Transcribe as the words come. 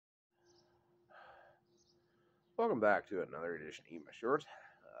Welcome back to another edition of Eat My Shorts.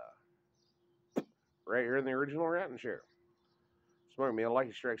 Right here in the original Rat and Share. Smoking me a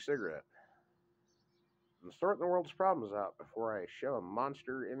Lucky Strike cigarette. I'm sorting the world's problems out before I shove a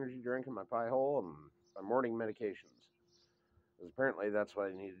monster energy drink in my pie hole and my morning medications. Because apparently that's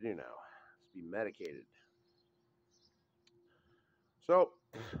what I need to do now. Is be medicated. So,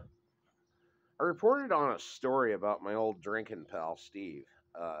 I reported on a story about my old drinking pal, Steve,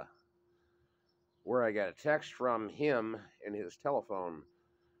 where I got a text from him in his telephone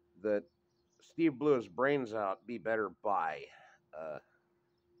that Steve blew his brains out, be better, bye. Uh,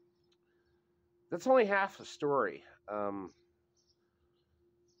 that's only half the story.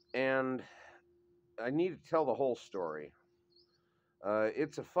 And I need to tell the whole story.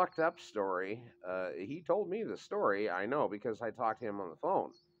 It's a fucked up story. He told me the story, I know, because I talked to him on the phone.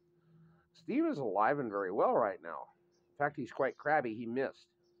 Steve is alive and very well right now. In fact, he's quite crabby. He missed.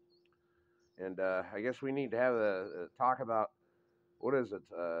 And I guess we need to have a talk about what is it?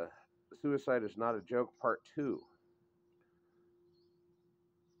 Suicide is Not a Joke, Part 2.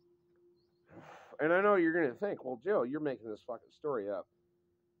 And I know you're going to think, well, Joe, you're making this fucking story up.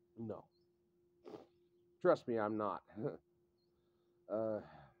 No. Trust me, I'm not. uh,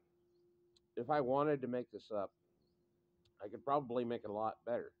 if I wanted to make this up, I could probably make it a lot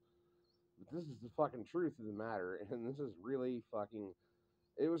better. But this is the fucking truth of the matter, and this is really fucking.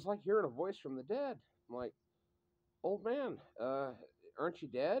 It was like hearing a voice from the dead. I'm like, old man, aren't you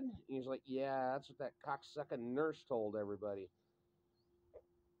dead? And he's like, yeah, that's what that cocksucking nurse told everybody.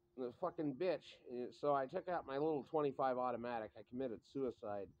 The fucking bitch. So I took out my little 25 automatic. I committed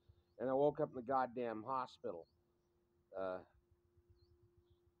suicide, and I woke up in the goddamn hospital. Uh,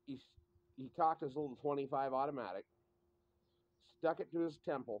 he he cocked his little 25 automatic, stuck it to his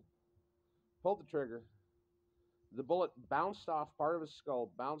temple, pulled the trigger. The bullet bounced off part of his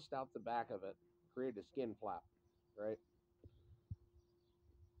skull, bounced out the back of it, created a skin flap, right?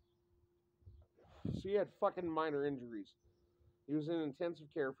 So he had fucking minor injuries. He was in intensive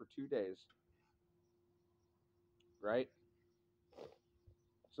care for 2 days, right?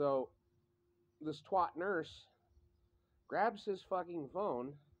 So this twat nurse grabs his fucking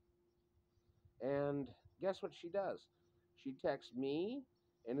phone, and guess what she does? She texts me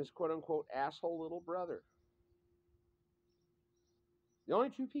and his quote unquote asshole little brother. The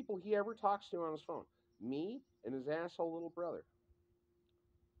only two people he ever talks to on his phone, me and his asshole little brother,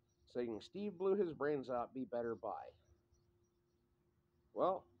 saying Steve blew his brains out, be better, bye.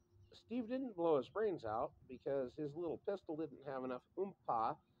 Well, Steve didn't blow his brains out because his little pistol didn't have enough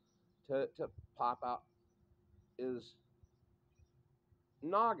oompa to pop out his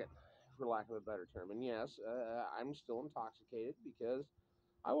noggin, for lack of a better term. And yes, I'm still intoxicated because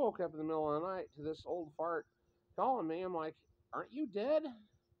I woke up in the middle of the night to this old fart calling me. I'm like, aren't you dead?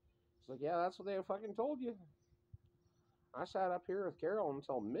 It's like, yeah, that's what they fucking told you. I sat up here with Carol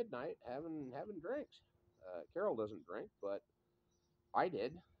until midnight having drinks. Carol doesn't drink, but I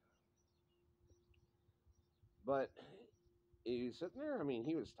did. But he was sitting there. I mean,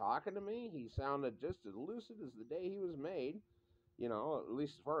 he was talking to me. He sounded just as lucid as the day he was made. You know, at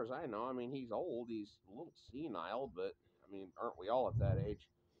least as far as I know. I mean, he's old. He's a little senile, but I mean, aren't we all at that age,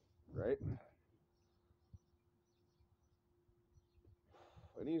 right?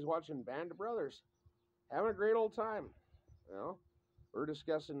 And he's watching Band of Brothers, having a great old time. You know, we're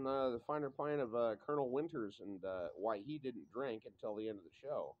discussing the finer point of Colonel Winters and why he didn't drink until the end of the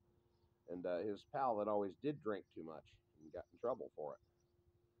show, and his pal that always did drink too much and got in trouble for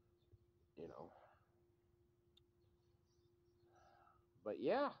it. You know, but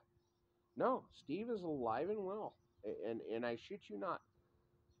yeah, no, Steve is alive and well, and I shit you not.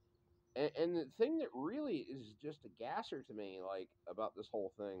 And the thing that really is just a gasser to me, like about this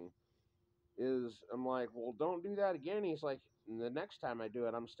whole thing, is I'm like, well, don't do that again. He's like, the next time I do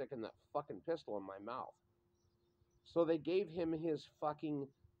it, I'm sticking that fucking pistol in my mouth. So they gave him his fucking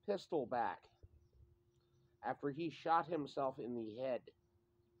pistol back after he shot himself in the head.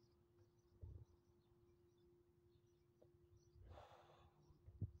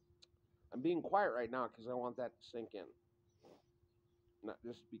 I'm being quiet right now because I want that to sink in. Not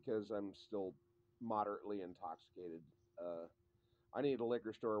just because I'm still moderately intoxicated. I need a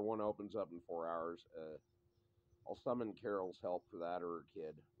liquor store. One opens up in 4 hours. I'll summon Carol's help for that or her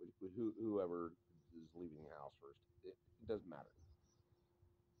kid, whoever is leaving the house first. It doesn't matter.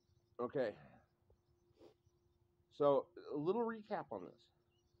 Okay, so a little recap on this.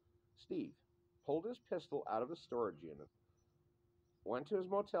 Steve pulled his pistol out of his storage unit, went to his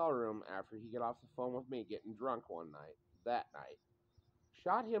motel room after he got off the phone with me getting drunk that night,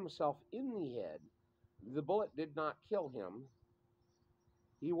 shot himself in the head. The bullet did not kill him.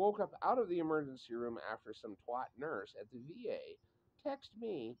 He woke up out of the emergency room after some twat nurse at the VA texted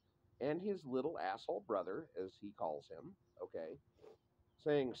me and his little asshole brother, as he calls him, okay,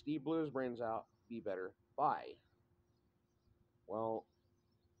 saying, Steve blew his brains out, be better, bye. Well,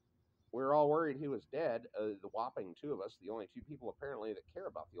 we were all worried he was dead, the whopping two of us, the only two people apparently that care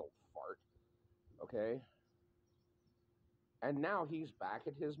about the old fart, okay? And now he's back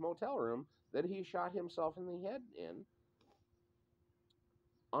at his motel room that he shot himself in the head in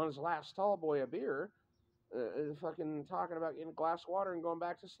on his last tall boy a beer, fucking talking about getting a glass of water and going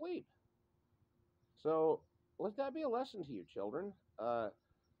back to sleep. So let that be a lesson to you, children.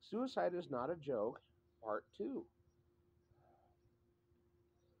 Suicide is not a joke. Part two,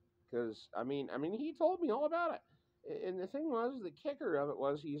 because I mean, he told me all about it. And the thing was, the kicker of it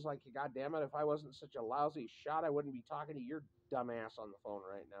was, he's like, God damn it, if I wasn't such a lousy shot, I wouldn't be talking to your dumbass on the phone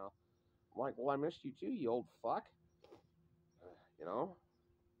right now. I'm like, well, I missed you too, you old fuck. You know?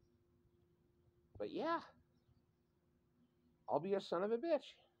 But yeah, I'll be a son of a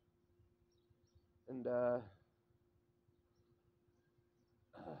bitch. And,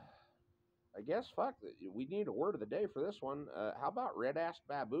 I guess, fuck, we need a word of the day for this one. How about red-assed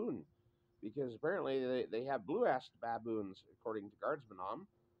baboon? Because apparently they have blue-assed baboons, according to Guardsman Om.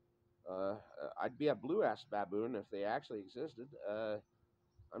 I'd be a blue-assed baboon if they actually existed.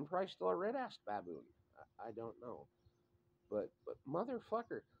 I'm probably still a red-assed baboon. I don't know. But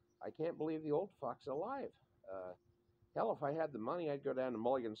motherfucker, I can't believe the old fuck's alive. Hell, if I had the money, I'd go down to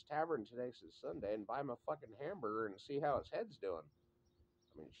Mulligan's Tavern today, since Sunday, and buy him a fucking hamburger and see how his head's doing.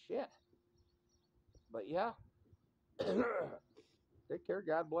 I mean, shit. But yeah. Take care.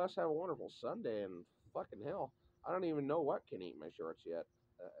 God bless. Have a wonderful Sunday. And fucking hell, I don't even know what can eat my shorts yet.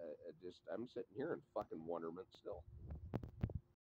 I'm sitting here in fucking wonderment still.